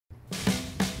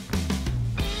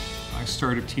I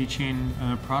started teaching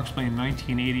approximately in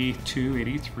 1982,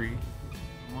 83.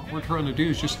 What we're trying to do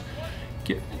is just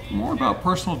get more about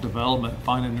personal development,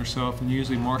 finding themselves, and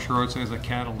usually martial arts as a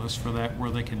catalyst for that, where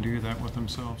they can do that with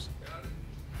themselves.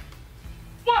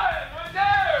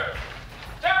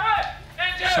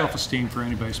 Self-esteem for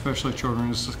anybody, especially children,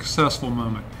 is a successful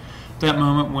moment. That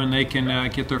moment when they can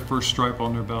get their first stripe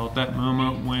on their belt, that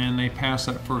moment when they pass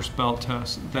that first belt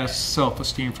test, that's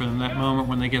self-esteem for them. That moment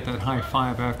when they get that high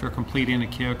five after completing a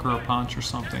kick or a punch or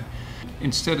something.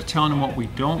 Instead of telling them what we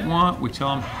don't want, we tell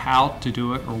them how to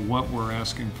do it or what we're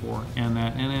asking for, and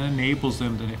it enables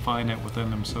them to find that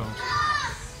within themselves.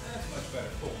 Much better.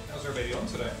 Cool. How's everybody doing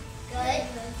today? Good.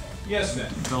 Yes,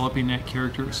 ma'am. Developing that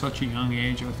character at such a young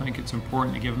age, I think it's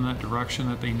important to give them that direction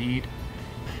that they need.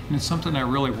 And it's something I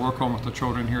really work on with the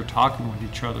children here, talking with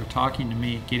each other, talking to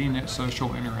me, getting that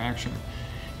social interaction.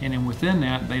 And then within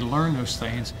that, they learn those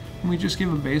things, and we just give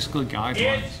them basically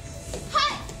guidelines.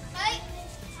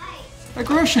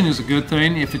 Aggression is a good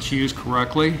thing if it's used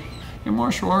correctly. In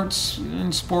martial arts,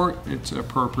 in sport, it's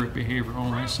appropriate behavior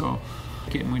only. So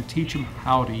we teach them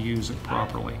how to use it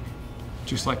properly.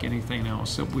 Just like anything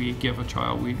else that we give a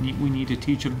child, we need to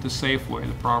teach them the safe way,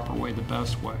 the proper way, the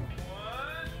best way.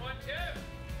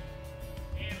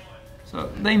 So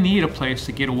they need a place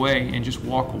to get away and just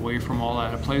walk away from all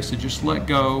that, a place to just let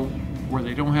go, where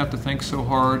they don't have to think so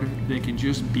hard, they can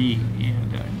just be.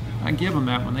 And I give them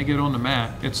that when they get on the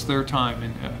mat. It's their time,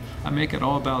 and I make it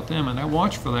all about them, and I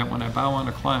watch for that when I bow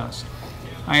into class.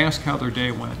 I ask how their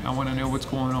day went. I want to know what's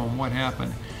going on, what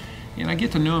happened. And I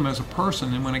get to know them as a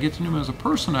person, and when I get to know them as a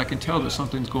person, I can tell that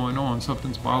something's going on,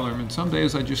 something's bothering them. And some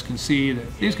days I just can see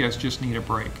that these guys just need a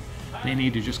break. They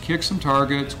need to just kick some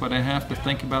targets, but I have to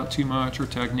think about too much or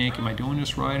technique. Am I doing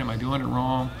this right? Am I doing it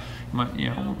wrong? Am I,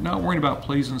 not worried about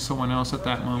pleasing someone else at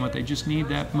that moment. They just need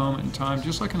that moment in time,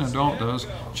 just like an adult does,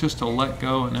 just to let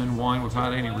go and unwind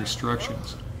without any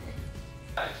restrictions.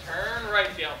 Turn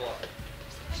right down block.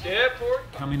 Step forward.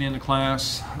 Coming into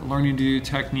class, learning to do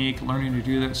technique, learning to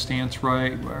do that stance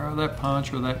right, or that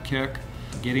punch or that kick,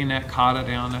 getting that kata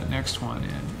down, that next one,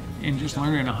 and just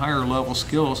learning a higher level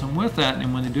skills. And with that,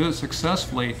 and when they do it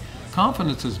successfully,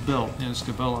 confidence is built and it's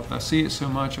developed. I see it so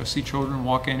much. I see children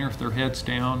walk in here with their heads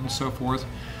down and so forth.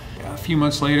 A few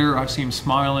months later, I see them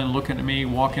smiling, looking at me,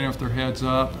 walking in with their heads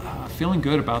up, feeling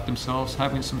good about themselves,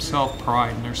 having some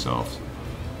self-pride in themselves.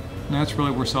 And that's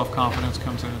really where self-confidence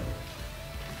comes in.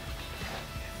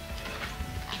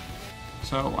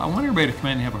 So I want everybody to come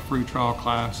in and have a free trial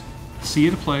class. See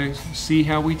the place, see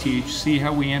how we teach, see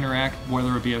how we interact,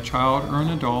 whether it be a child or an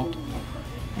adult,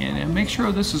 and make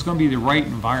sure this is going to be the right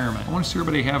environment. I want to see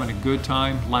everybody having a good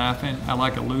time, laughing. I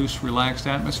like a loose, relaxed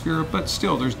atmosphere, but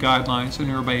still there's guidelines and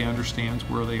everybody understands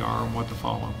where they are and what to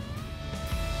follow.